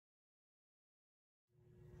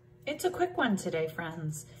It's a quick one today,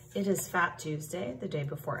 friends. It is Fat Tuesday, the day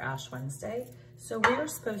before Ash Wednesday. So we are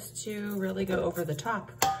supposed to really go over the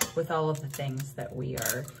top with all of the things that we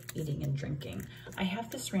are eating and drinking. I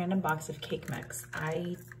have this random box of cake mix.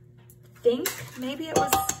 I think maybe it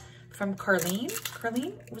was from Carlene.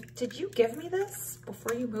 Carlene, did you give me this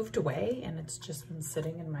before you moved away? And it's just been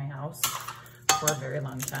sitting in my house for a very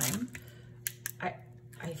long time. I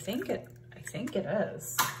think it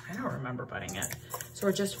is. I don't remember buying it. So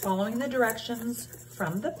we're just following the directions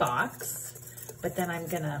from the box, but then I'm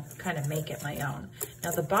gonna kind of make it my own.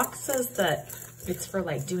 Now the box says that it's for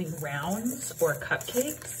like doing rounds or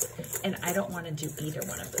cupcakes, and I don't want to do either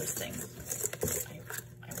one of those things.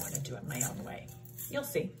 I want to do it my own way. You'll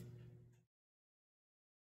see.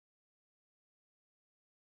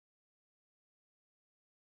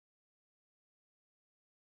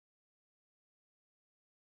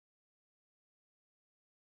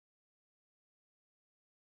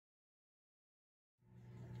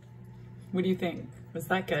 What do you think? Was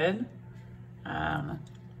that good? I've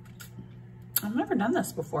never done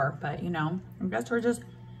this before, but you know, I guess we're just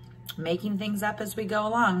making things up as we go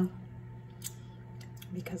along,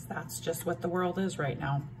 because that's just what the world is right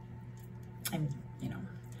now. I'm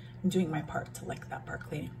doing my part to lick that part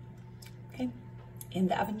clean. Okay, in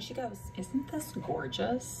the oven she goes. Isn't this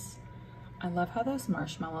gorgeous? I love how those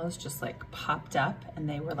marshmallows just like popped up and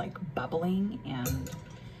they were like bubbling and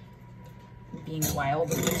being wild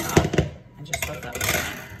at the top. I just thought that was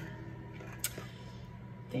fun.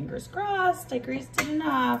 Fingers crossed, I greased it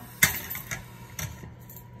enough.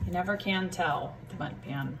 You never can tell with the bundt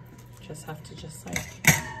pan. Just have to like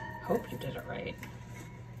hope you did it right.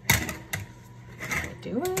 Did I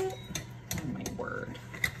do it? Oh my word.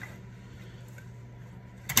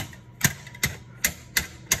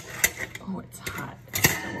 Oh, it's hot. It's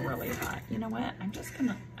still really hot. You know what? I'm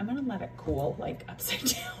gonna let it cool like upside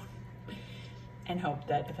down and hope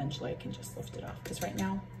that eventually I can just lift it off, because right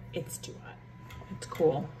now it's too hot. It's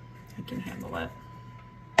cool. I can handle it.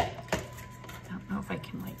 I don't know if I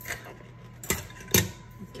can like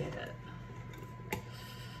get it.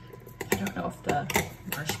 I don't know if the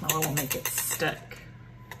marshmallow will make it stick.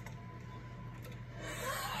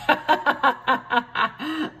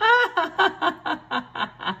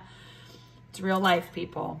 It's real life,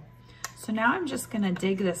 people. So now I'm just gonna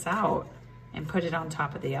dig this out and put it on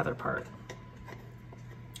top of the other part.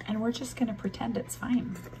 And we're just gonna pretend it's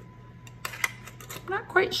fine. I'm not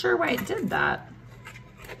quite sure why it did that.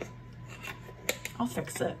 I'll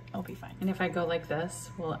fix it, it'll be fine. And if I go like this,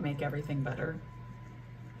 will it make everything better?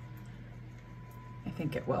 I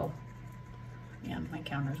think it will. Man, my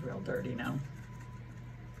counter's real dirty now.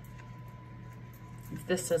 If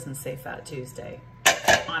this doesn't say Fat Tuesday,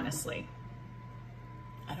 honestly,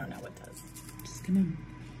 I don't know what does. Just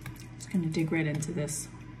gonna dig right into this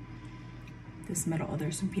middle. Oh,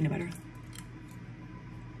 there's some peanut butter.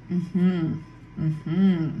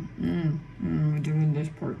 We're doing this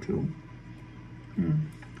part too. I'm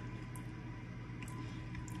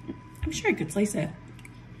sure I could slice it,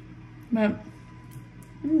 but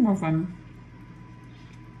more fun.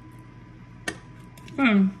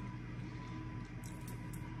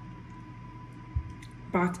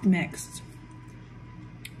 Boxed mixed.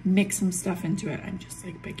 Mix some stuff into it. I'm just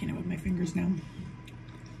like picking it with my fingers now.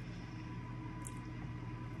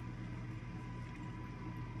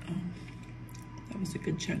 That was a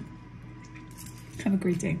good chunk. Have a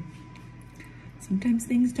great day. Sometimes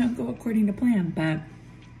things don't go according to plan, but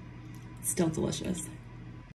it's still delicious.